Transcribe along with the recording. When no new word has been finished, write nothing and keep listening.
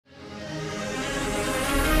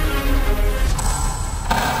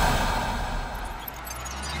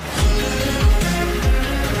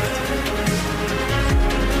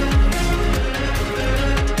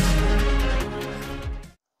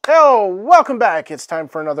Welcome back. It's time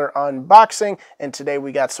for another unboxing, and today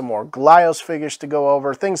we got some more Glyos figures to go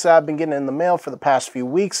over, things that I've been getting in the mail for the past few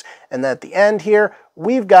weeks. And at the end here,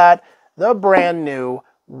 we've got the brand new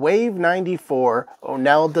Wave 94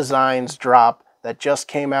 Onell Designs drop that just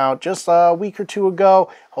came out just a week or two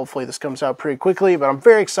ago. Hopefully this comes out pretty quickly, but I'm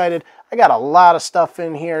very excited. I got a lot of stuff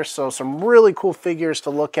in here, so some really cool figures to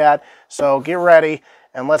look at. So get ready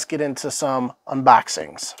and let's get into some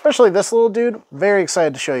unboxings. Especially this little dude, very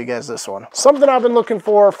excited to show you guys this one. Something I've been looking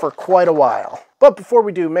for quite a while. But before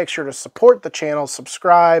we do, make sure to support the channel,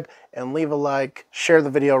 subscribe, and leave a like. Share the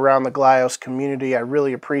video around the Glyos community. I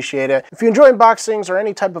really appreciate it. If you enjoy unboxings or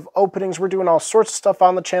any type of openings, we're doing all sorts of stuff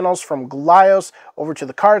on the channels, from Glyos over to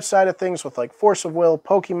the card side of things with like Force of Will,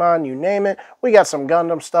 Pokemon, you name it. We got some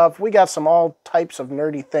Gundam stuff. We got some all types of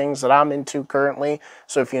nerdy things that I'm into currently.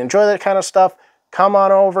 So if you enjoy that kind of stuff, come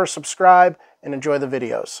on over, subscribe, and enjoy the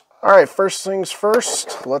videos. All right, first things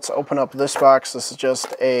first, let's open up this box. This is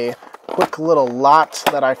just a quick little lot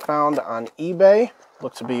that I found on eBay.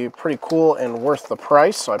 Looked to be pretty cool and worth the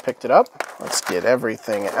price, so I picked it up. Let's get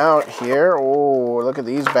everything out here. Oh, look at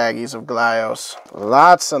these baggies of Glyos.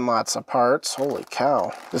 Lots and lots of parts. Holy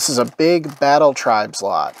cow. This is a big Battle Tribes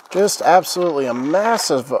lot. Just absolutely a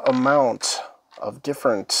massive amount of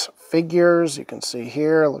different figures. You can see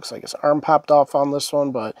here, looks like his arm popped off on this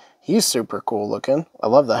one, but he's super cool looking. I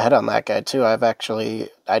love the head on that guy too. I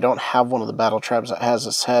don't have one of the Battle Tribes that has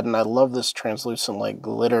this head, and I love this translucent like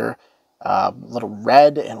glitter little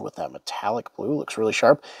red and with that metallic blue. Looks really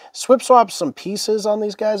sharp. Swip swap some pieces on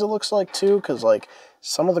these guys, it looks like too, because like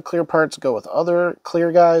some of the clear parts go with other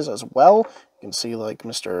clear guys as well. You can see like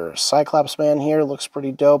Mr. Cyclops Man here looks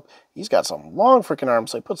pretty dope. He's got some long freaking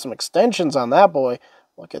arms. They put some extensions on that boy.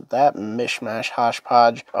 Look at that mishmash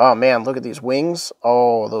hodgepodge. Oh man, look at these wings.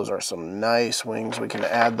 Oh, those are some nice wings. We can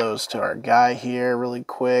add those to our guy here really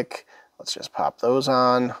quick. Let's just pop those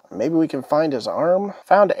on. Maybe we can find his arm.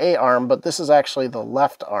 Found a arm, but this is actually the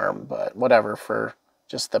left arm, but whatever, for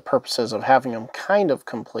just the purposes of having him kind of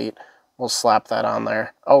complete, we'll slap that on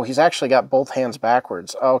there. Oh, he's actually got both hands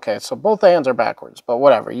backwards. Okay, so both hands are backwards, but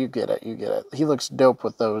whatever, you get it, you get it. He looks dope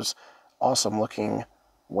with those awesome looking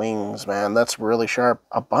wings, man. That's really sharp.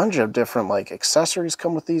 A bunch of different like accessories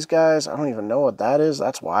come with these guys. I don't even know what that is.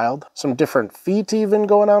 That's wild. Some different feet even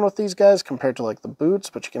going on with these guys compared to like the boots,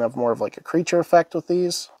 but you can have more of like a creature effect with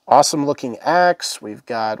these. Awesome looking axe. We've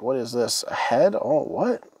got, what is this, a head? Oh,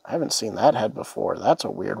 what? I haven't seen that head before. That's a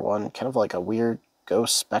weird one. Kind of like a weird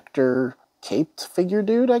ghost specter caped figure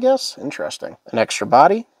dude, I guess. Interesting. An extra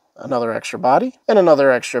body. Another extra body, and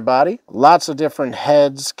another extra body. Lots of different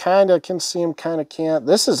heads. Kind of can see him, kind of can't.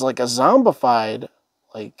 This is like a zombified,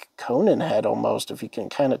 like Conan head almost, if you can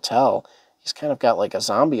kind of tell. He's kind of got like a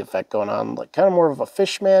zombie effect going on, like kind of more of a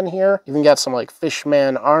fishman here. Even got some like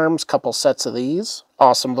fishman arms, couple sets of these.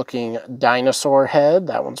 Awesome looking dinosaur head.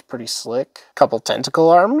 That one's pretty slick. Couple tentacle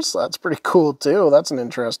arms. That's pretty cool too. That's an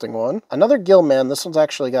interesting one. Another Gillman. This one's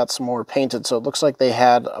actually got some more painted, so it looks like they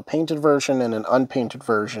had a painted version and an unpainted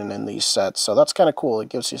version in these sets. So that's kind of cool. It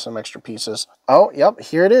gives you some extra pieces. Oh, yep,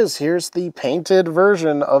 here it is. Here's the painted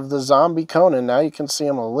version of the zombie Conan. Now you can see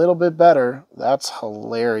him a little bit better. That's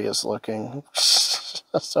hilarious looking.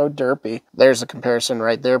 So derpy. There's a comparison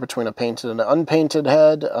right there between a painted and an unpainted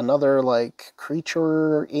head. Another like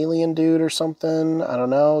creature alien dude or something. I don't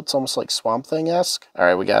know. It's almost like Swamp Thing-esque. All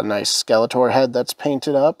right, we got a nice Skeletor head that's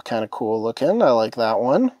painted up. Kind of cool looking. I like that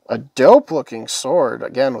one. A dope looking sword.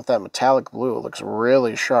 Again, with that metallic blue. It looks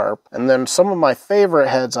really sharp. And then some of my favorite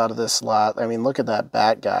heads out of this lot. I mean, look at that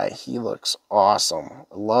bat guy. He looks awesome.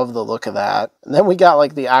 I love the look of that. And then we got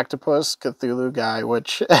like the Octopus Cthulhu guy,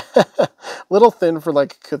 which little thin for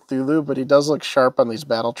like Cthulhu, but he does look sharp on these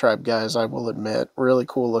Battle Tribe guys, I will admit. Really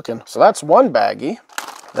cool looking. So that's one baggie.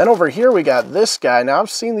 Then over here we got this guy. Now I've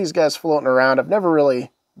seen these guys floating around. I've never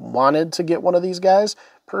really wanted to get one of these guys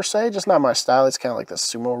per se, just not my style. He's kind of like the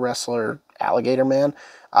sumo wrestler alligator man.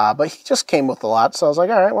 But he just came with a lot, so I was like,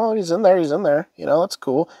 all right, well, he's in there, you know, that's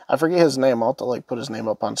cool. I forget his name. I'll have to like put his name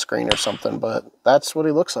up on screen or something, but that's what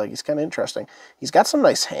he looks like. He's kind of interesting. He's got some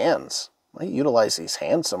nice hands. Might utilize these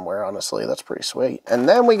hands somewhere, honestly. That's pretty sweet. And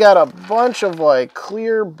then we got a bunch of like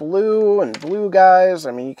clear blue and blue guys.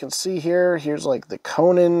 I mean, you can see here, here's like the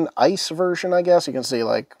Conan ice version, I guess. You can see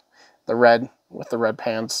like the red with the red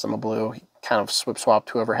pants and the blue. He kind of swip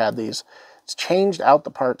swapped whoever had these. It's changed out the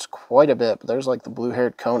parts quite a bit, but there's like the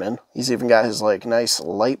blue-haired Conan. He's even got his like nice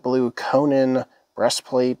light blue Conan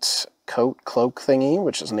breastplate coat cloak thingy,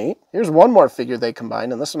 which is neat. Here's one more figure they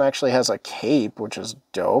combined, and this one actually has a cape, which is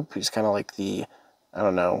dope. He's kind of like the I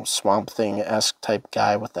don't know, Swamp Thing-esque type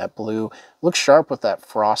guy with that blue. Looks sharp with that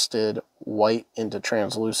frosted white into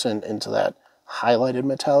translucent into that highlighted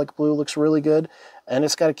metallic blue. Looks really good. And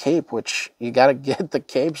it's got a cape, which you got to get the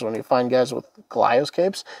capes when you find guys with Glyos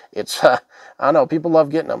capes. It's, I don't know, people love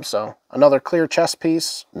getting them. So another clear chest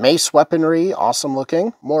piece. Mace weaponry, awesome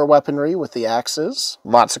looking. More weaponry with the axes.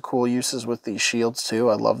 Lots of cool uses with these shields too.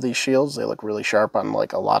 I love these shields. They look really sharp on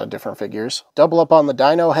like a lot of different figures. Double up on the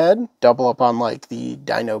dino head. Double up on like the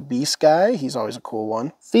dino beast guy. He's always a cool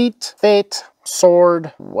one. Feet, fate,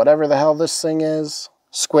 sword, whatever the hell this thing is.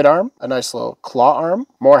 Squid arm, a nice little claw arm,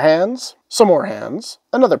 more hands, some more hands,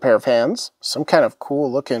 another pair of hands, some kind of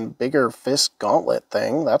cool looking bigger fist gauntlet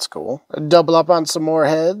thing, that's cool. Double up on some more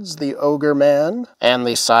heads, the Ogre Man, and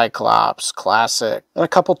the Cyclops, classic. And a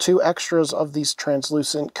couple 2 extras of these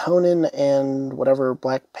translucent Conan and whatever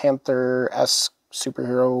Black Panther-esque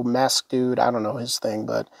superhero mask dude, I don't know his thing,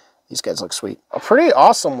 but these guys look sweet. A pretty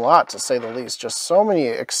awesome lot, to say the least. Just so many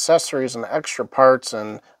accessories and extra parts,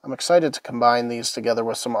 and I'm excited to combine these together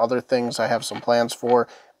with some other things I have some plans for,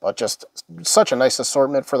 but just such a nice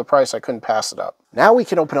assortment for the price, I couldn't pass it up. Now we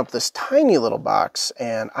can open up this tiny little box,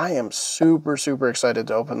 and I am super, super excited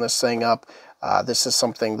to open this thing up. This is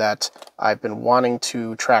something that I've been wanting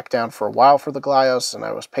to track down for a while for the Glyos, and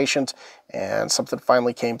I was patient, and something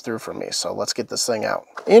finally came through for me. So let's get this thing out.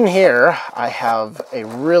 In here, I have a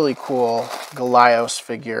really cool Glyos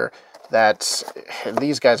figure that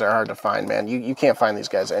these guys are hard to find, man. You can't find these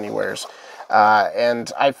guys anywheres.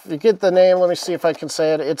 And I forget the name. Let me see if I can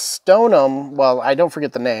say it. It's Ston'emm. Well, I don't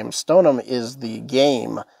forget the name. Ston'emm is the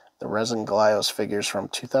game, the resin Glyos figures from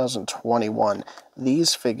 2021.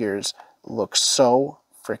 These figures look so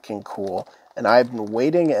freaking cool, and I've been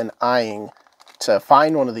waiting and eyeing to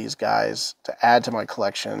find one of these guys to add to my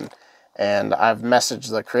collection, and I've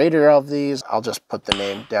messaged the creator of these. I'll just put the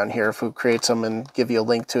name down here of who creates them and give you a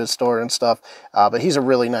link to his store and stuff, but he's a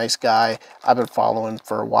really nice guy. I've been following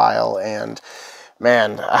for a while, and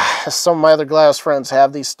man, some of my other Glyos friends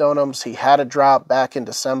have these Ston'emms. He had a drop back in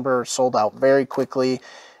December, sold out very quickly.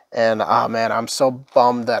 And, oh man, I'm so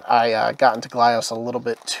bummed that I got into Glyos a little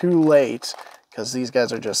bit too late, because these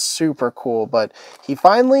guys are just super cool. But he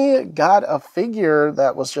finally got a figure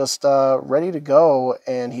that was just ready to go,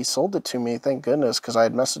 and he sold it to me, thank goodness, because I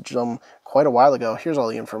had messaged him quite a while ago. Here's all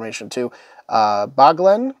the information, too.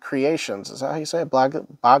 Boglen Creations, is that how you say it?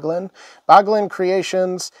 Boglen? Boglen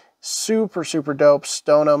Creations, super, super dope.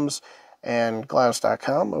 Ston'emms and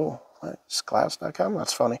Glyos.com. Oh. It's Glyos.com,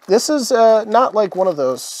 that's funny. This is not like one of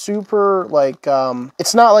those super, like,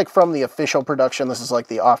 it's not like from the official production. This is like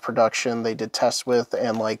the off production they did tests with,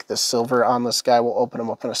 and like the silver on this guy, we'll open him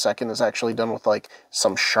up in a second, is actually done with like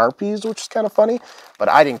some Sharpies, which is kind of funny, but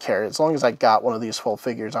I didn't care. As long as I got one of these full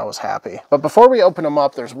figures, I was happy. But before we open him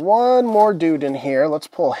up, there's one more dude in here. Let's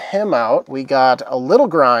pull him out. We got a little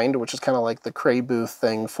grind, which is kind of like the Cray Booth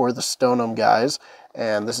thing for the Ston'emm guys.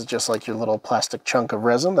 And this is just like your little plastic chunk of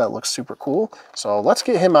resin that looks super cool. So let's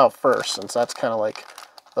get him out first, since that's kind of like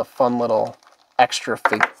the fun little extra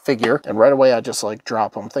figure. And right away I just like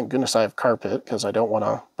drop them. Thank goodness I have carpet, because I don't want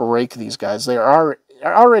to break these guys. There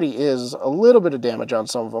already is a little bit of damage on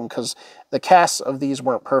some of them, because the casts of these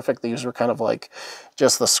weren't perfect. These were kind of like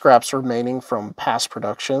just the scraps remaining from past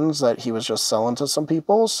productions that he was just selling to some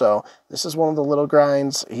people. So this is one of the little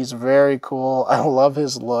grinds. He's very cool. I love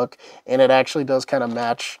his look, and it actually does kind of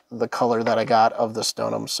match the color that I got of the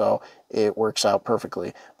Ston'emm, so it works out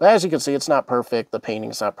perfectly. But as you can see, it's not perfect. The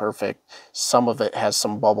painting's not perfect. Some of it has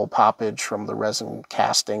some bubble poppage from the resin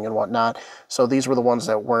casting and whatnot. So these were the ones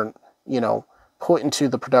that weren't, you know, put into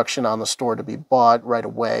the production on the store to be bought right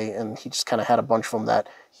away, and he just kind of had a bunch of them that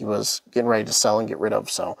he was getting ready to sell and get rid of.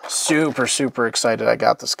 So super, super excited I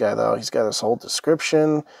got this guy, though. He's got this whole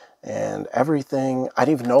description and everything. I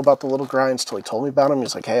didn't even know about the little grinds till he told me about them.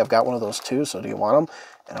 He's like, hey, I've got one of those too, so do you want them?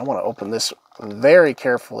 And I want to open this very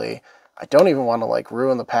carefully. I don't even want to like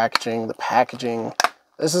ruin the packaging. The packaging,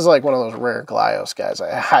 this is like one of those rare Glyos guys,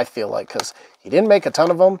 I feel like, because he didn't make a ton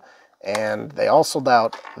of them, and they all sold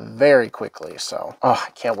out very quickly. So, oh, I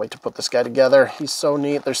can't wait to put this guy together. He's so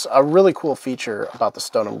neat. There's a really cool feature about the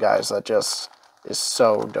Ston'emm guys that just is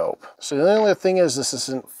so dope. So the only thing is, this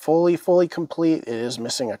isn't fully complete. It is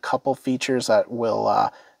missing a couple features that will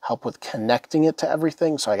help with connecting it to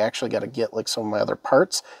everything. So I actually got to get like some of my other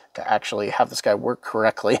parts to actually have this guy work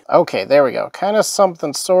correctly. Okay, there we go. Kind of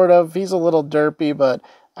something sort of. He's a little derpy, but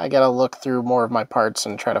I got to look through more of my parts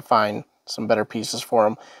and try to find some better pieces for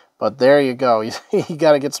him. But there you go. You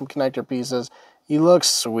got to get some connector pieces. He looks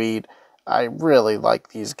sweet. I really like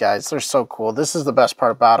these guys. They're so cool. This is the best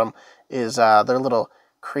part about them, is their little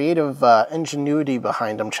creative ingenuity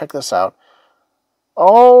behind them. Check this out.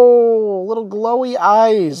 Oh, little glowy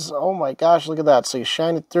eyes. Oh my gosh, look at that. So you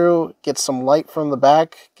shine it through, get some light from the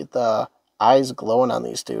back, get the eyes glowing on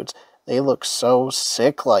these dudes. They look so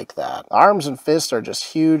sick like that. Arms and fists are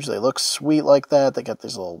just huge. They look sweet like that. They got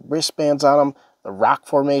these little wristbands on them. The rock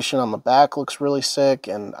formation on the back looks really sick.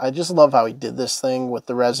 And I just love how he did this thing with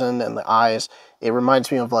the resin and the eyes. It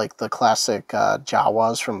reminds me of like the classic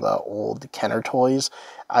Jawas from the old Kenner toys.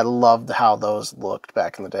 I loved how those looked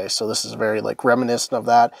back in the day. So this is very like reminiscent of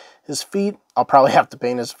that. His feet, I'll probably have to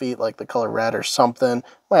paint his feet like the color red or something.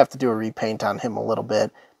 Might have to do a repaint on him a little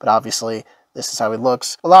bit. But obviously, this is how he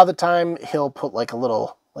looks. A lot of the time, he'll put like a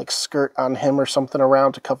little like skirt on him or something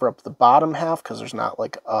around to cover up the bottom half because there's not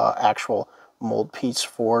like actual mold piece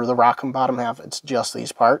for the Rock'em bottom half. It's just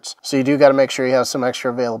these parts. So you do got to make sure you have some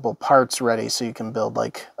extra available parts ready so you can build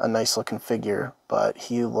like a nice looking figure. But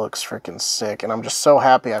he looks freaking sick, and I'm just so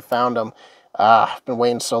happy I found him. I've been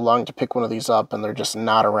waiting so long to pick one of these up, and they're just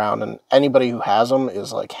not around. And anybody who has them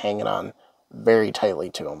is like hanging on very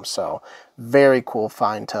tightly to them. So very cool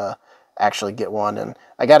find to actually get one, and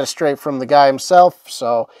I got it straight from the guy himself.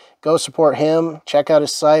 So go support him, check out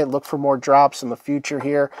his site, look for more drops in the future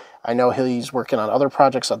here. I know he's working on other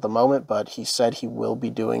projects at the moment, but he said he will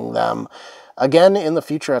be doing them again in the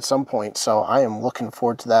future at some point, so I am looking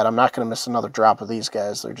forward to that. I'm not going to miss another drop of these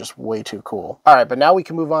guys. They're just way too cool. All right, but now we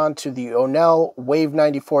can move on to the Onell Wave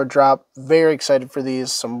 94 drop. Very excited for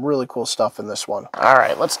these. Some really cool stuff in this one. All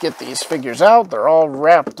right, let's get these figures out. They're all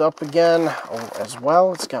wrapped up again as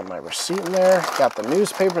well. It's got my receipt in there. Got the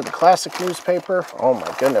newspaper, the classic newspaper. Oh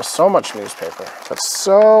my goodness, so much newspaper. But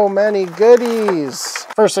so many goodies.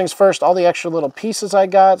 First things first, all the extra little pieces I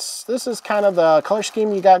got. This is kind of the color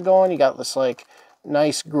scheme you got going. You got this like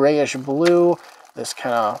nice grayish blue, this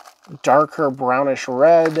kind of darker brownish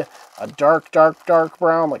red, a dark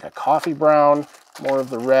brown, like a coffee brown, more of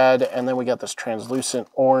the red, and then we got this translucent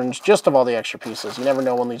orange, just of all the extra pieces. You never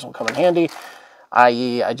know when these will come in handy,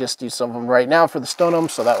 i.e. I just used some of them right now for the Ston'emm,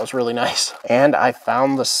 so that was really nice. And I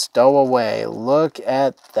found the stowaway. Look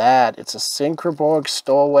at that. It's a Synchroborg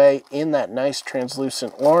stowaway in that nice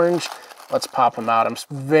translucent orange. Let's pop them out. I'm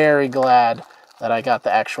very glad that I got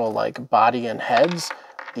the actual like body and heads.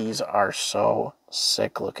 These are so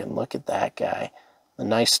sick looking. Look at that guy. The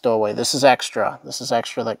nice stowaway. This is extra. This is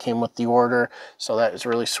extra that came with the order, so that is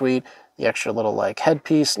really sweet. The extra little like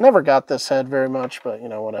headpiece. Never got this head very much, but you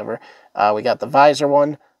know, whatever. We got the visor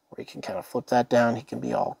one, where you can kind of flip that down. He can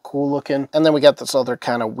be all cool looking. And then we got this other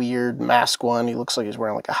kind of weird mask one. He looks like he's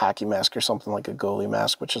wearing like a hockey mask or something, like a goalie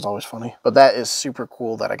mask, which is always funny. But that is super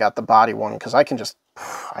cool that I got the body one, because I can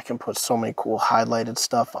put so many cool highlighted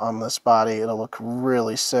stuff on this body. It'll look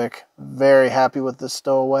really sick. Very happy with this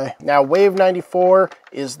stowaway. Now, Wave 94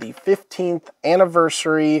 is the 15th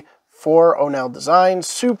anniversary for Onell Design.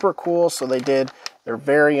 Super cool. So they did their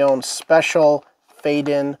very own special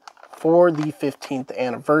fade-in for the 15th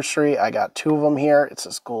anniversary. I got two of them here. It's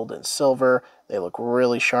this gold and silver. They look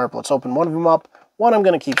really sharp. Let's open one of them up. One I'm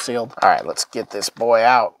going to keep sealed. All right, let's get this boy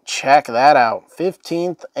out. Check that out.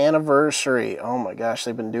 15th anniversary. Oh my gosh,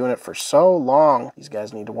 they've been doing it for so long. These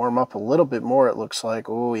guys need to warm up a little bit more, it looks like.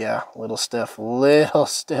 Oh yeah, a little stiff, little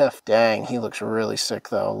stiff. Dang, he looks really sick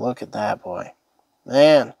though. Look at that boy.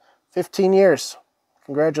 Man, 15 years.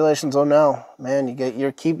 Congratulations, Onell. Man,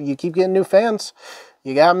 you keep getting new fans.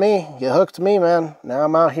 You got me. You hooked me, man. Now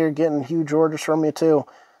I'm out here getting huge orders from you too.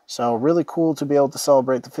 So really cool to be able to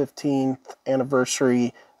celebrate the 15th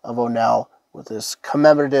anniversary of Onell with this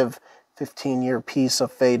commemorative 15-year piece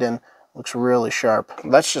of fade-in. Looks really sharp.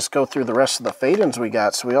 Let's just go through the rest of the fade-ins we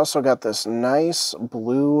got. So we also got this nice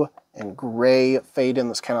blue and gray fade-in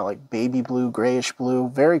that's kind of like baby blue, grayish blue.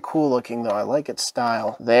 Very cool looking though. I like its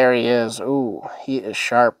style. There he is. Ooh, he is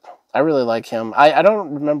sharp. I really like him. I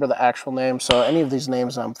don't remember the actual name, so any of these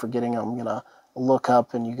names I'm forgetting, I'm going to look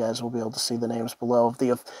up, and you guys will be able to see the names below of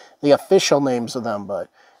the official names of them, but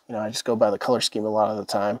you know, I just go by the color scheme a lot of the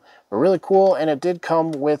time. But really cool, and it did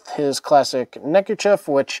come with his classic neckerchief,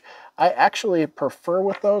 which I actually prefer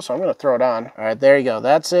with those, so I'm going to throw it on. All right, there you go.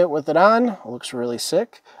 That's it with it on. It looks really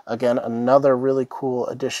sick. Again, another really cool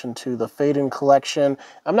addition to the fade-in collection.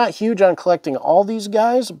 I'm not huge on collecting all these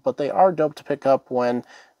guys, but they are dope to pick up when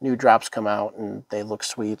new drops come out, and they look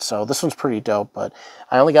sweet. So this one's pretty dope, but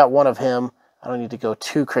I only got one of him. I don't need to go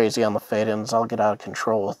too crazy on the fade-ins. I'll get out of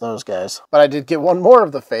control with those guys. But I did get one more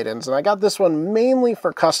of the fade-ins, and I got this one mainly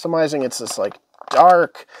for customizing. It's this like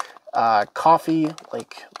dark coffee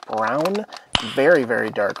like brown, very, very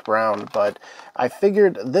dark brown, but I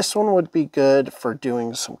figured this one would be good for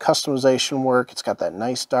doing some customization work. It's got that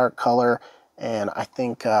nice dark color, and I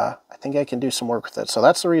think I can do some work with it. So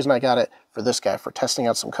that's the reason I got it for this guy, for testing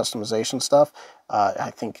out some customization stuff.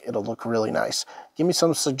 I think it'll look really nice. Give me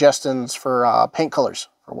some suggestions for paint colors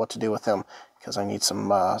for what to do with him, because I need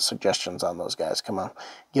some suggestions on those guys. Come on,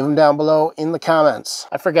 give them down below in the comments.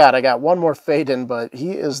 I forgot, I got one more Faden, but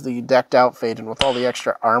he is the decked out Faden with all the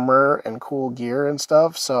extra armor and cool gear and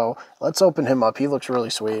stuff. So let's open him up. He looks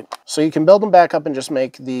really sweet. So you can build him back up and just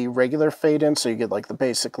make the regular Faden. So you get like the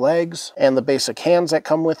basic legs and the basic hands that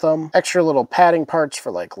come with them. Extra little padding parts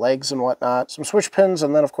for like legs and whatnot. Some switch pins,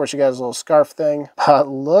 and then of course you got his little scarf thing. But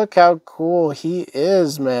look how cool he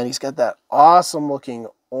is, man. He's got that awesome looking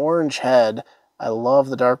orange head. I love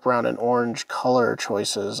the dark brown and orange color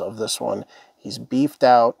choices of this one. He's beefed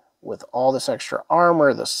out with all this extra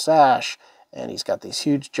armor, the sash, and he's got these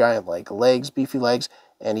huge giant like legs, beefy legs,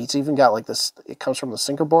 and he's even got like this, it comes from the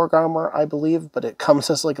Sinkerborg armor, I believe, but it comes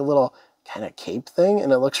as like a little kind of cape thing,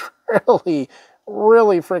 and it looks really,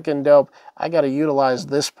 really freaking dope. I got to utilize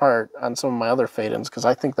this part on some of my other Fadens because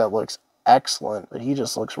I think that looks excellent, but he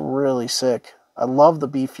just looks really sick. I love the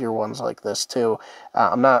beefier ones like this too.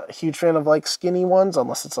 I'm not a huge fan of like skinny ones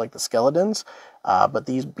unless it's like the skeletons, but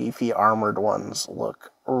these beefy armored ones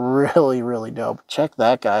look really, really dope. Check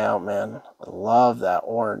that guy out, man. I love that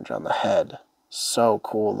orange on the head. So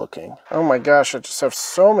cool looking. Oh my gosh, I just have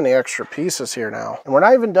so many extra pieces here now. And we're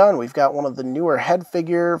not even done. We've got one of the newer head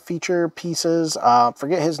figure feature pieces.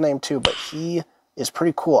 Forget his name too, but he is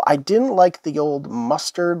pretty cool. I didn't like the old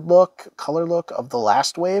mustard look, color look of the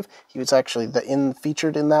last wave. He was actually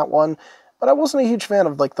featured in that one, but I wasn't a huge fan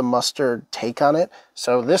of like the mustard take on it.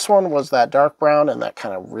 So this one was that dark brown and that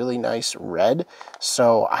kind of really nice red.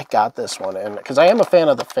 So I got this one, and because I am a fan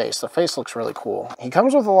of the face. The face looks really cool. He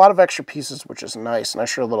comes with a lot of extra pieces, which is nice. An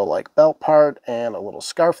extra little like belt part and a little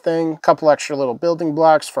scarf thing. A couple extra little building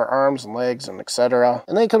blocks for arms and legs and etc.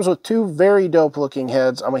 And then he comes with two very dope looking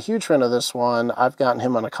heads. I'm a huge fan of this one. I've gotten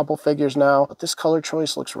him on a couple figures now, but this color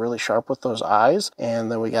choice looks really sharp with those eyes.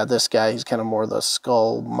 And then we got this guy. He's kind of more the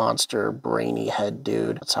skull monster brainy head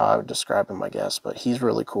dude. That's how I would describe him, I guess, but he's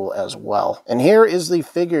really cool as well. And here is the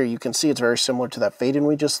figure. You can see it's very similar to that Faden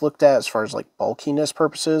we just looked at as far as like bulkiness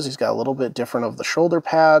purposes. He's got a little bit different of the shoulder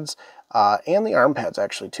pads and the arm pads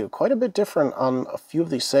actually too. Quite a bit different on a few of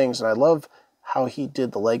these things, and I love how he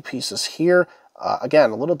did the leg pieces here.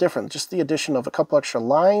 Again, a little different, just the addition of a couple extra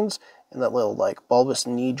lines and that little like bulbous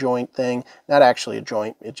knee joint thing. Not actually a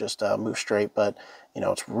joint, it just moves straight, but you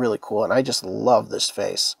know, it's really cool. And I just love this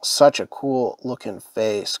face. Such a cool looking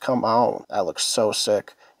face. Come on, that looks so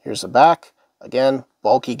sick. Here's the back. Again,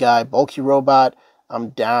 bulky guy, bulky robot. I'm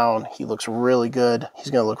down. He looks really good. He's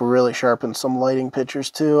gonna look really sharp in some lighting pictures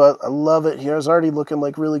too. I love it. Here's already looking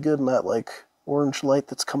like really good in that like orange light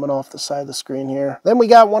that's coming off the side of the screen here. Then we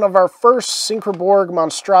got one of our first Sinkerborg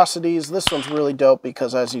monstrosities. This one's really dope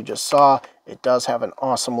because, as you just saw, it does have an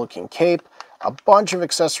awesome looking cape, a bunch of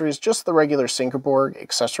accessories, just the regular Sinkerborg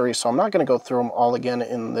accessories. So I'm not going to go through them all again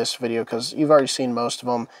in this video because you've already seen most of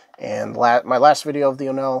them. And my last video of the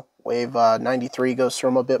Onell Wave 93 goes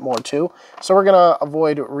through them a bit more too. So we're going to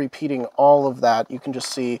avoid repeating all of that. You can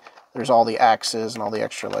just see there's all the axes and all the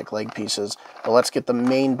extra like leg pieces. But let's get the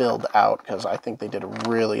main build out because I think they did a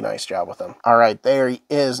really nice job with him. All right, there he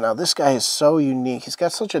is. Now this guy is so unique. He's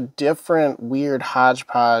got such a different, weird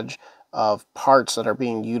hodgepodge of parts that are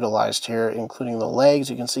being utilized here, including the legs.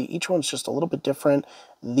 You can see each one's just a little bit different.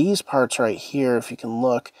 These parts right here, if you can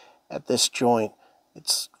look at this joint,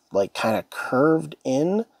 it's like kind of curved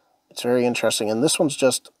in. It's very interesting. And this one's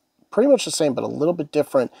just pretty much the same, but a little bit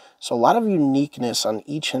different. So a lot of uniqueness on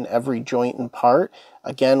each and every joint and part.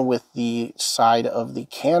 Again, with the side of the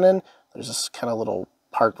cannon, there's this kind of little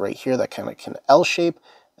part right here that kind of can L shape.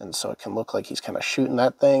 And so it can look like he's kind of shooting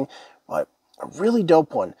that thing. But a really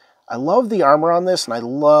dope one. I love the armor on this, and I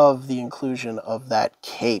love the inclusion of that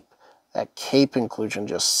cape. That cape inclusion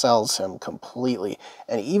just sells him completely.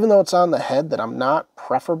 And even though it's on the head that I'm not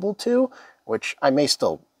preferable to, which I may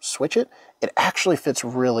still switch it, it actually fits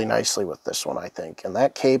really nicely with this one, I think. And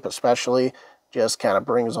that cape especially just kind of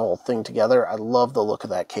brings the whole thing together. I love the look of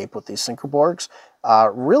that cape with these Sinkerborgs.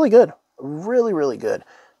 Really good. Really, really good.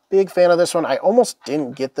 Big fan of this one. I almost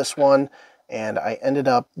didn't get this one, and I ended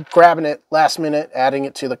up grabbing it last minute, adding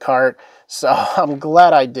it to the cart. So I'm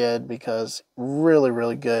glad I did because really,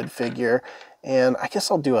 really good figure. And I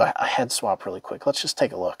guess I'll do a head swap really quick. Let's just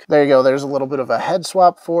take a look. There you go. There's a little bit of a head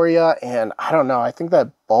swap for you. And I don't know, I think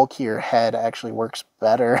that bulkier head actually works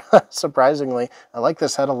better. Surprisingly, I like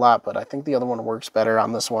this head a lot, but I think the other one works better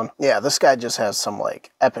on this one. Yeah, this guy just has some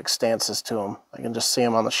like epic stances to him. I can just see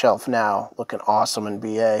him on the shelf now, looking awesome in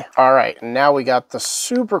BA. All right, now we got the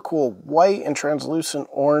super cool white and translucent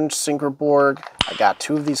orange Synchroborg. I got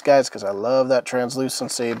two of these guys because I love that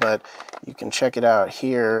translucency, but you can check it out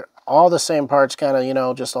here. All the same parts, kind of, you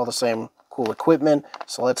know, just all the same cool equipment.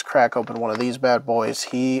 So let's crack open one of these bad boys.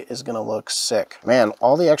 He is gonna look sick. Man,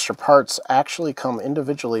 all the extra parts actually come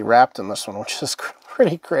individually wrapped in this one, which is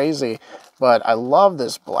pretty crazy. But I love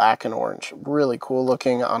this black and orange. Really cool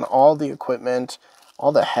looking on all the equipment,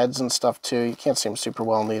 all the heads and stuff too. You can't see them super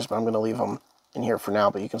well in these, but I'm gonna leave them in here for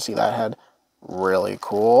now. But you can see that head. Really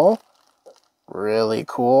cool. Really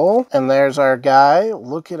cool. And there's our guy.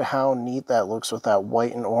 Look at how neat that looks with that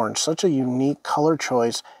white and orange. Such a unique color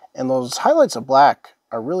choice. And those highlights of black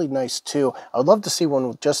are really nice too. I would love to see one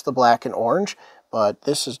with just the black and orange, but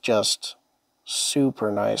this is just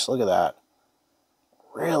super nice. Look at that.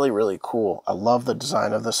 Really, really cool. I love the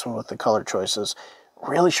design of this one with the color choices.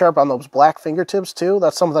 Really sharp on those black fingertips too.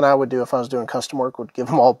 That's something I would do if I was doing custom work, would give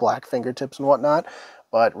them all black fingertips and whatnot.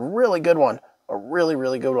 But really good one. A really,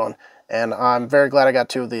 really good one. And I'm very glad I got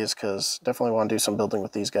two of these because definitely want to do some building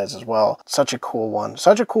with these guys as well. Such a cool one.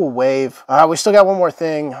 Such a cool wave. We still got one more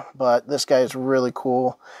thing, but this guy is really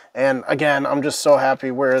cool. And again, I'm just so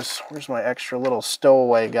happy. Where's my extra little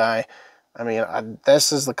stowaway guy? I mean,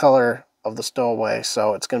 this is the color of the stowaway,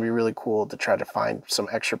 so it's going to be really cool to try to find some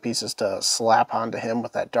extra pieces to slap onto him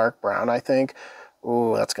with that dark brown, I think.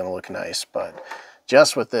 Ooh, that's going to look nice. But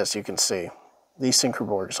just with this, you can see. These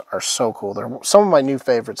Synchroborgs are so cool. They're some of my new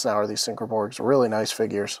favorites now are these Synchroborgs. Really nice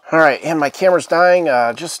figures. All right, and my camera's dying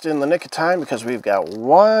just in the nick of time because we've got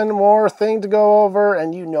one more thing to go over,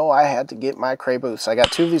 and you know I had to get my Cray booths. I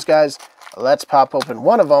got two of these guys. Let's pop open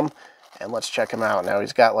one of them, and let's check him out. Now,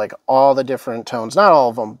 he's got like all the different tones. Not all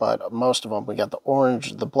of them, but most of them. We got the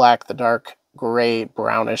orange, the black, the dark gray,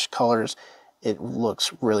 brownish colors. It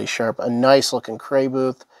looks really sharp. A nice looking Cray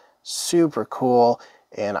booth. Super cool.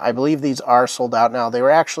 And I believe these are sold out now. They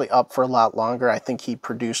were actually up for a lot longer. I think he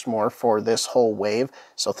produced more for this whole wave,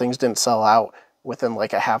 so things didn't sell out within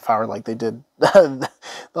like a half hour like they did the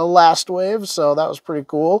last wave, so that was pretty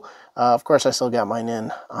cool. Of course, I still got mine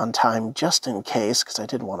in on time just in case because I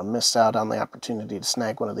didn't want to miss out on the opportunity to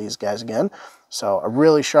snag one of these guys again. So a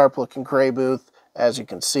really sharp looking Cray booth. As you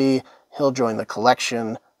can see, he'll join the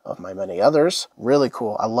collection of my many others. Really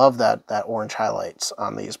cool. I love that orange highlights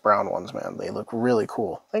on these brown ones, man. They look really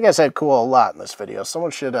cool. I think I said cool a lot in this video. Someone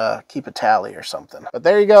should keep a tally or something. But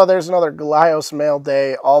there you go. There's another Glyos mail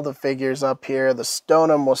day. All the figures up here. The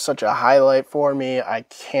Ston'emm was such a highlight for me. I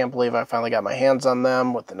can't believe I finally got my hands on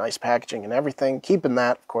them with the nice packaging and everything. Keeping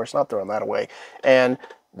that, of course, not throwing that away. And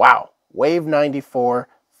wow, Wave 94,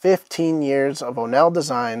 15 years of Onell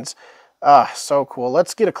designs. So cool.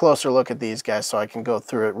 Let's get a closer look at these guys so I can go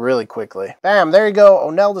through it really quickly. Bam, there you go.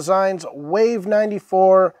 Onell Designs, Wave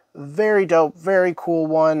 94. Very dope, very cool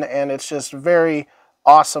one. And it's just very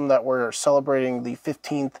awesome that we're celebrating the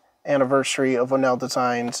 15th anniversary of Onell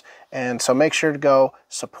Designs. And so make sure to go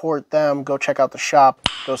support them. Go check out the shop.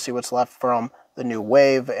 Go see what's left from the new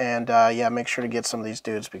wave. And yeah, make sure to get some of these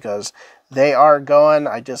dudes because they are going.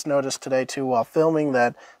 I just noticed today too while filming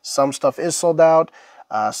that some stuff is sold out.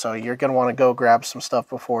 So you're going to want to go grab some stuff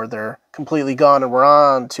before they're completely gone and we're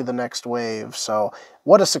on to the next wave. So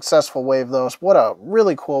what a successful wave, though. What a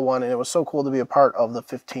really cool one. And it was so cool to be a part of the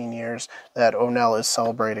 15 years that Onell is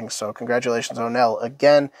celebrating. So congratulations, Onell,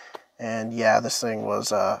 again. And yeah, this thing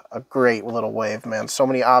was a great little wave, man. So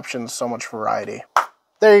many options, so much variety.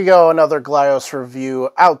 There you go, another Glyos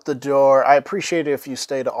review out the door. I appreciate it if you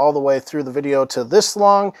stayed all the way through the video to this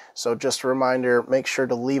long. So just a reminder, make sure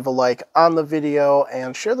to leave a like on the video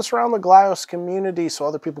and share this around the Glyos community so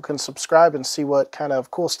other people can subscribe and see what kind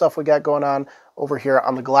of cool stuff we got going on over here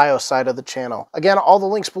on the Glyos side of the channel. Again, all the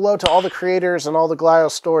links below to all the creators and all the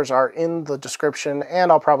Glyos stores are in the description,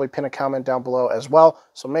 and I'll probably pin a comment down below as well.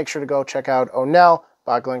 So make sure to go check out Onell,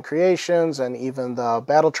 Bogland Creations, and even the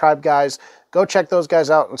Battle Tribe guys. Go check those guys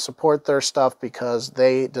out and support their stuff because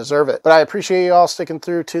they deserve it. But I appreciate you all sticking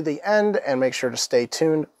through to the end, and make sure to stay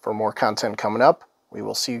tuned for more content coming up. We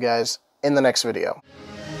will see you guys in the next video.